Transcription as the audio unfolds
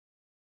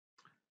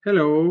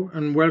Hello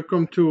and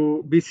welcome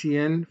to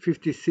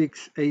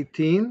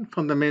BCN5618,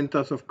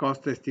 Fundamentals of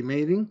Cost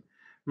Estimating.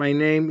 My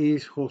name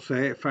is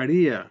Jose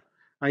Faria.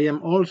 I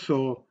am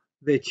also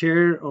the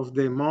chair of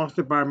the Moss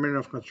Department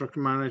of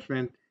Construction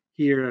Management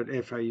here at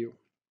FIU.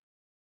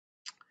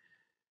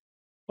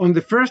 On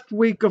the first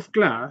week of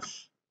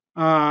class,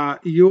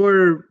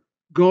 your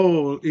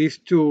goal is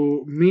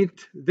to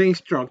meet the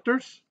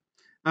instructors,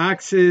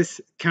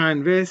 access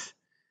Canvas,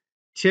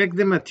 check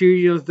the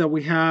materials that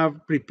we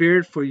have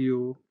prepared for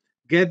you,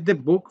 get the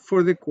book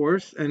for the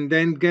course, and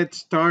then get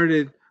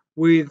started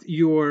with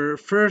your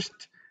first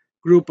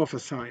group of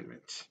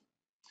assignments.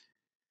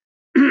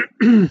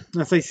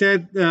 As I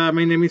said,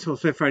 my name is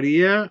Jose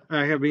Faria.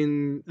 I have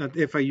been at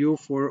FIU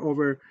for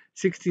over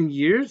 16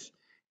 years.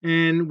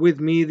 And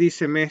with me this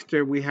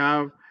semester, we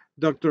have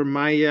Dr.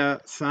 Maya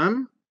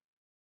Sam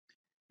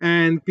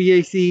and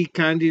PhD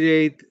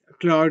candidate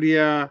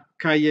Claudia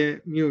Calle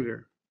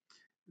Mueller.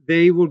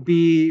 They will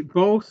be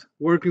both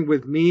working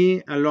with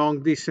me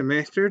along this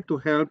semester to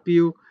help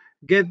you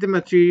get the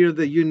material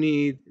that you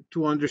need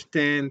to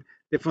understand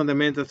the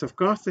fundamentals of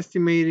cost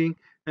estimating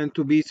and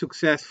to be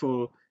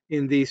successful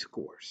in this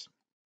course.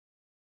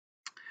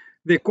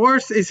 The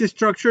course is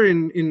structured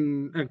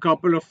in a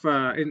couple of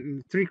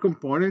in three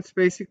components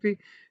basically.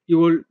 You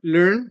will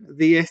learn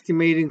the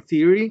estimating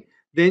theory,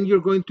 then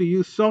you're going to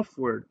use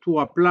software to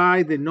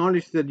apply the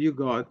knowledge that you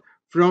got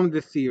from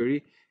the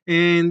theory,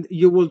 and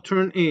you will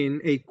turn in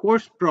a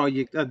course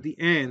project at the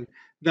end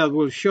that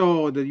will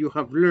show that you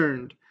have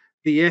learned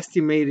the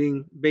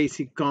estimating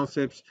basic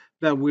concepts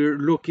that we're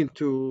looking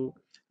to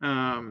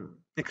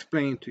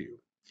explain to you.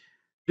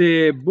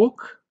 The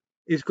book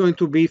is going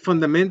to be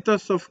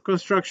Fundamentals of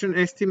Construction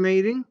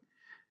Estimating.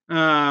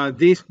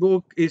 This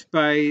book is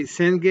by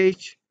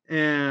Cengage.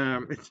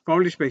 It's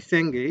published by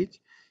Cengage,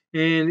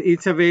 and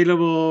it's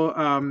available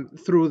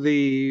through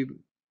the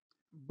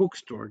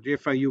bookstore, the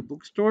FIU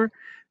bookstore.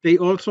 They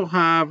also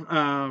have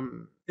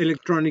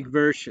electronic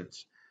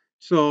versions.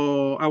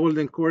 So I will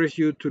encourage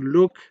you to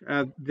look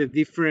at the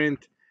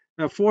different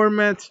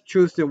formats,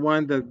 choose the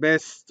one that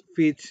best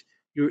fits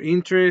your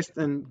interest,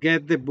 and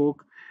get the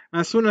book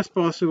as soon as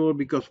possible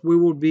because we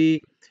will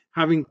be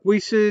having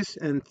quizzes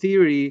and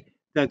theory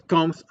that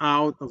comes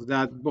out of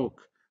that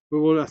book. We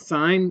will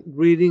assign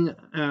reading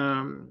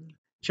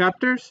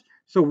chapters,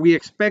 so we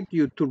expect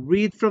you to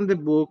read from the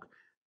book,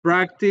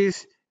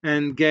 practice,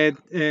 and get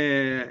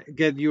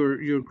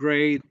your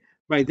grade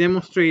by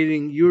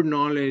demonstrating your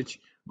knowledge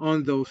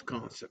on those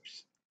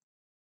concepts.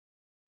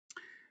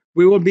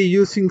 We will be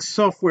using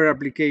software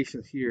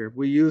applications here.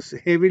 We use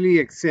heavily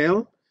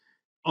Excel,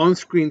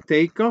 on-screen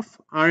takeoff,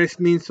 RS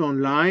Means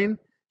Online,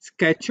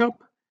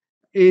 SketchUp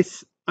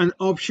is an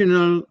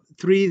optional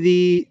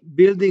 3D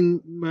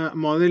building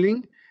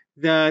modeling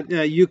that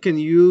you can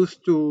use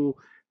to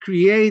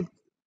create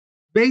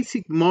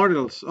basic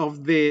models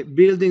of the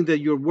building that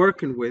you're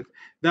working with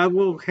that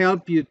will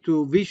help you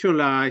to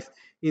visualize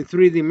in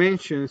 3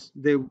 dimensions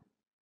the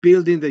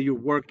building that you're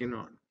working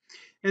on.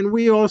 And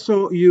we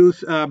also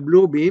use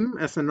Bluebeam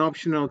as an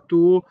optional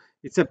tool.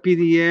 It's a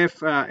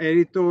PDF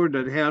editor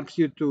that helps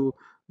you to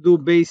do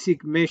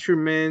basic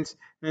measurements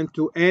and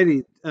to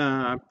edit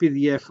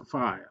PDF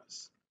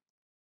files.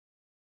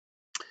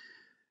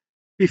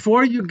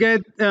 Before you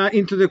get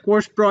into the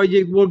course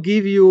project, we'll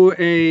give you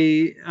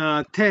a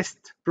test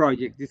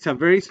project. It's a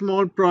very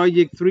small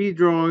project, 3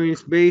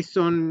 drawings based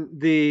on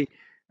the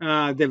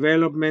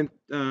developing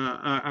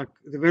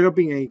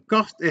a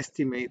cost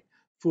estimate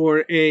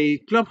for a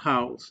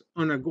clubhouse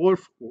on a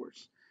golf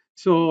course.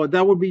 So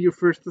that will be your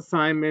first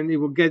assignment. It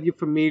will get you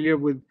familiar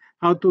with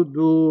how to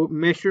do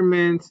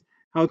measurements,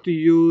 how to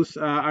use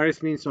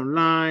RS Means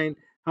Online,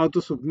 how to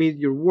submit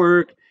your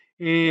work,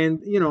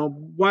 and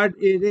what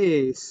it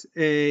is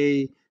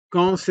a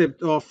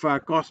concept of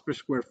cost per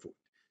square foot.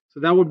 So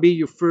that would be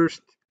your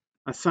first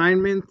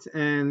assignment,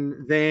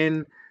 and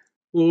then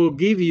we'll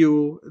give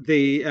you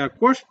the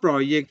course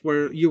project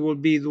where you will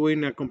be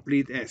doing a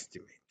complete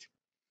estimate.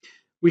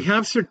 We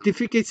have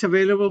certificates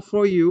available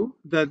for you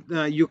that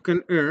you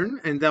can earn,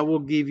 and that will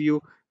give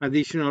you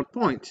additional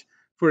points.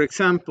 For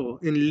example,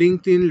 in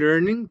LinkedIn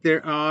Learning,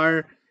 there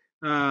are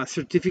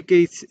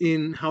certificates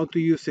in how to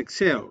use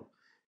Excel.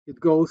 It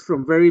goes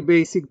from very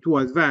basic to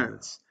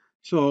advanced.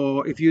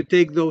 So if you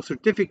take those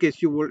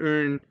certificates, you will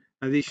earn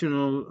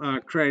additional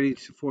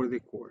credits for the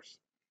course.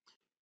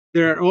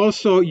 There are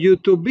also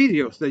YouTube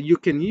videos that you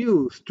can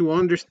use to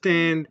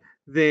understand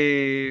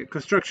the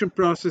construction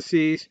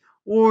processes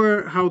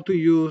or how to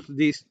use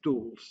these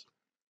tools.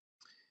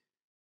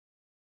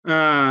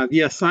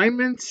 The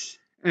assignments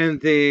and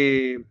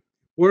the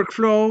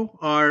workflow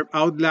are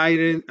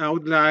outlined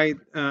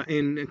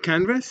in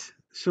Canvas.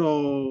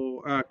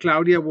 So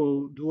Claudia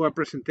will do a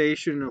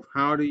presentation of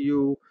how do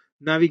you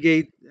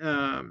navigate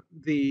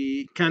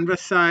the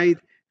Canvas site,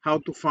 how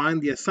to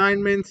find the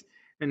assignments,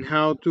 and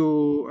how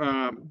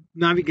to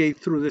navigate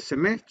through the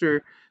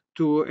semester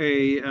to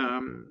a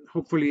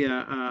hopefully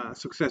a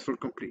successful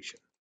completion.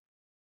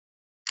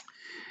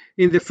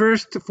 In the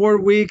first 4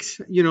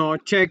 weeks,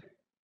 check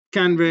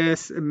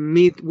Canvas,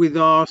 meet with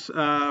us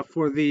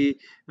for the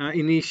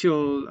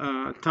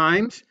initial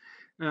times.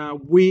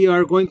 We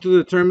are going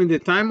to determine the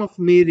time of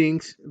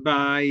meetings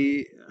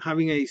by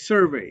having a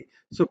survey.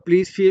 So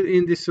please fill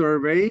in the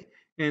survey,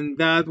 and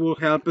that will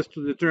help us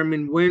to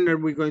determine when are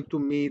we going to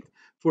meet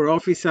for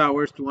office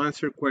hours to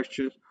answer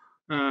questions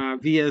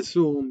via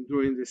Zoom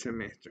during the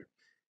semester.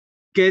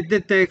 Get the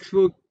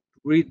textbook,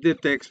 read the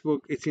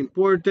textbook. It's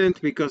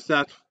important because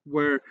that's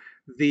where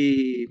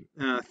the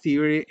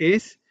theory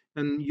is,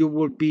 and you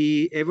will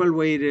be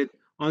evaluated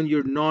on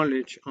your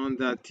knowledge on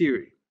that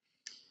theory.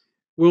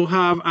 We'll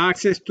have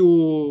access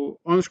to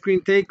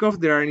on-screen takeoff.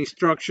 There are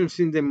instructions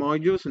in the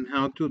modules on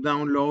how to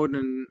download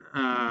and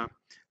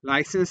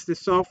license the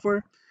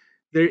software.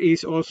 There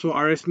is also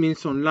RS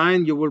Means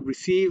Online. You will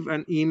receive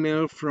an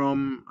email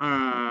from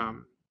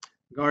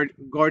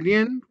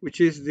Guardian,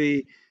 which is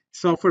the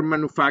software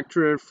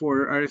manufacturer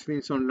for RS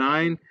Means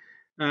Online,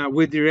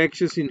 with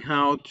directions in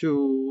how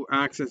to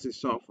access the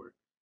software.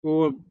 We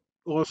will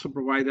also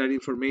provide that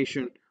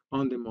information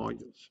on the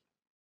modules.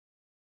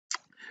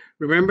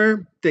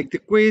 Remember, take the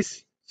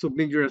quiz,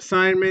 submit your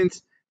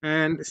assignments,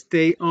 and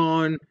stay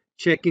on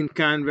checking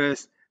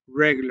Canvas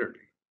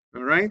regularly.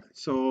 All right.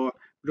 So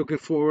looking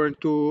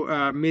forward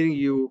to meeting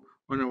you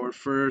on our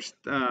first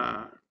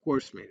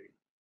course meeting.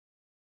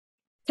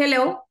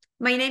 Hello,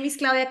 my name is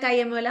Claudia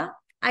Cayemola.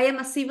 I am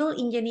a civil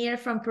engineer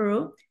from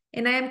Peru,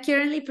 and I am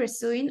currently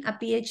pursuing a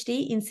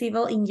PhD in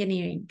civil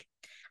engineering.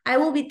 I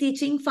will be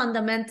teaching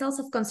fundamentals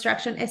of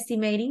construction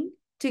estimating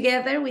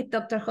together with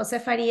Dr. Jose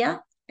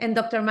Faria and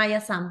Dr.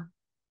 Maya Sam.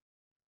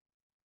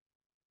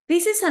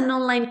 This is an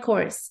online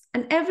course,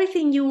 and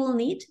everything you will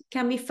need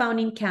can be found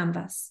in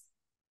Canvas.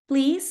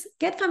 Please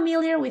get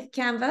familiar with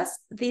Canvas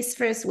these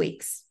first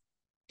weeks.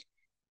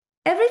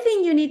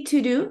 Everything you need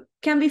to do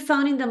can be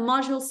found in the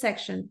module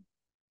section.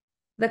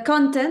 The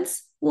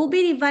contents will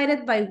be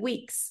divided by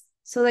weeks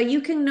so that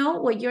you can know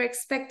what you're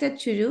expected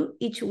to do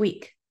each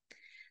week.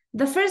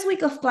 The first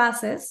week of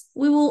classes,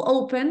 we will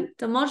open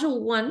the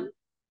Module 1,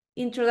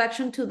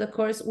 Introduction to the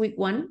Course, Week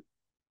 1.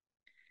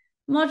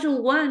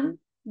 Module 1,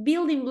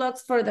 Building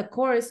Blocks for the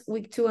Course,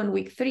 Week 2 and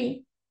Week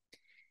 3.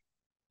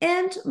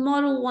 And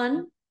Module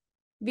 1,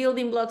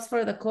 Building Blocks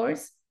for the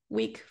Course,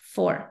 Week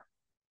 4.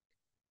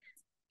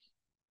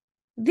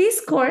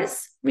 This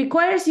course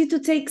requires you to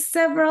take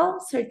several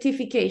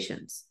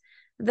certifications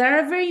that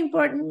are very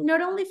important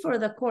not only for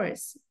the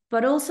course,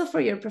 but also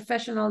for your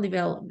professional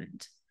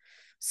development.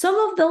 Some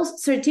of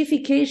those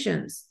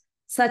certifications,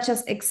 such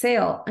as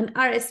Excel and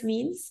RS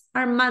Means,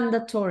 are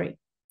mandatory.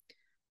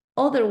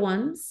 Other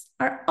ones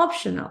are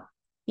optional,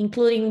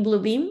 including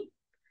Bluebeam,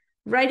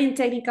 writing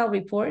technical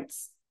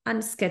reports,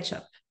 and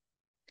SketchUp.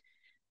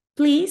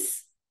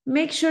 Please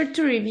make sure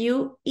to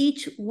review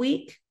each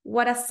week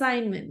what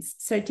assignments,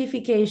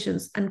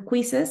 certifications, and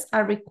quizzes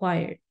are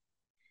required.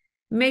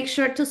 Make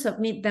sure to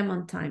submit them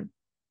on time.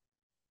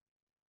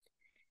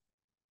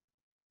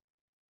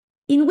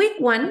 In week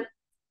 1,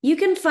 you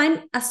can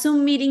find a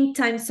Zoom meeting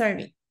time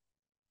survey.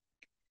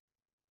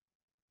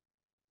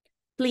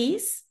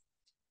 Please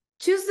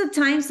choose the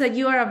times that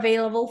you are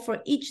available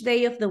for each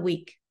day of the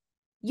week.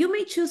 You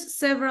may choose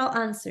several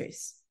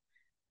answers.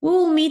 We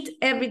will meet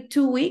every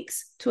 2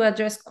 weeks to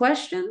address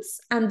questions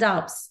and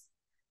doubts.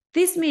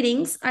 These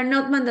meetings are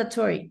not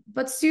mandatory,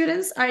 but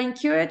students are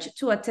encouraged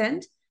to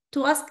attend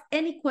to ask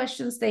any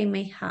questions they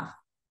may have.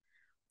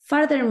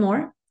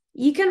 Furthermore,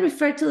 you can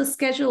refer to the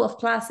schedule of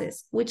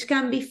classes, which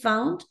can be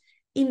found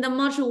in the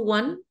Module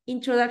 1,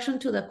 Introduction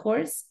to the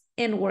Course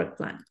and Work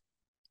Plan.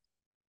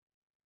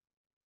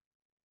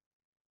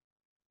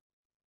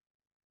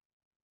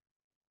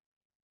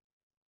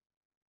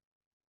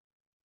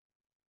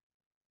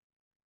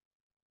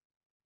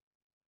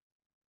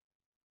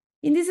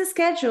 In this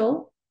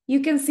schedule,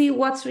 you can see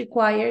what's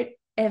required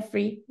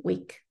every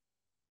week.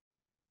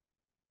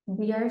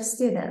 Dear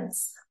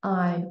students,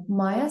 I'm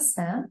Maya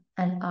Sam,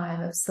 and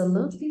I'm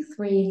absolutely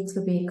thrilled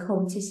to be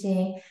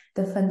co-teaching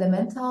the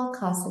Fundamental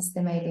Cost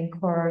Estimating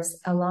course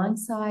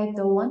alongside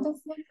the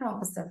wonderful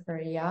Professor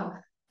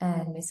Faria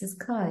and Mrs.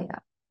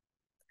 Claudia.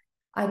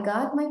 I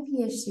got my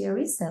PhD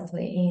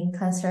recently in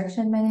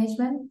construction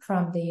management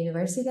from the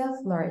University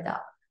of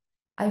Florida.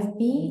 I've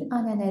been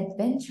on an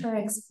adventure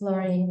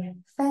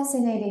exploring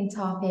fascinating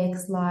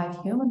topics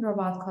like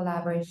human-robot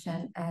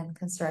collaboration and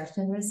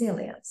construction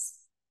resilience.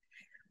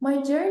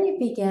 My journey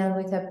began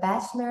with a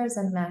bachelor's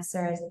and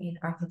master's in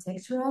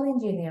architectural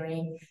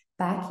engineering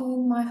back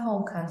in my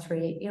home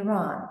country,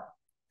 Iran.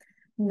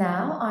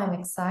 Now I'm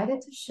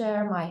excited to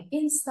share my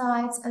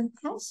insights and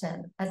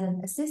passion as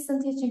an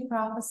assistant teaching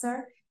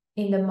professor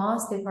in the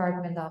Moss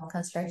Department of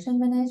Construction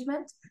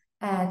Management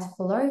at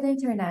Florida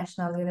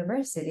International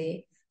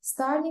University,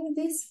 starting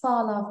this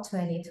fall of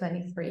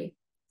 2023.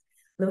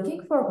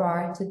 Looking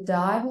forward to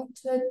dive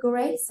into a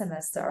great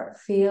semester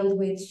filled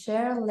with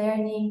shared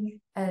learning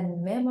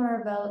and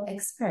memorable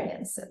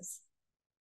experiences.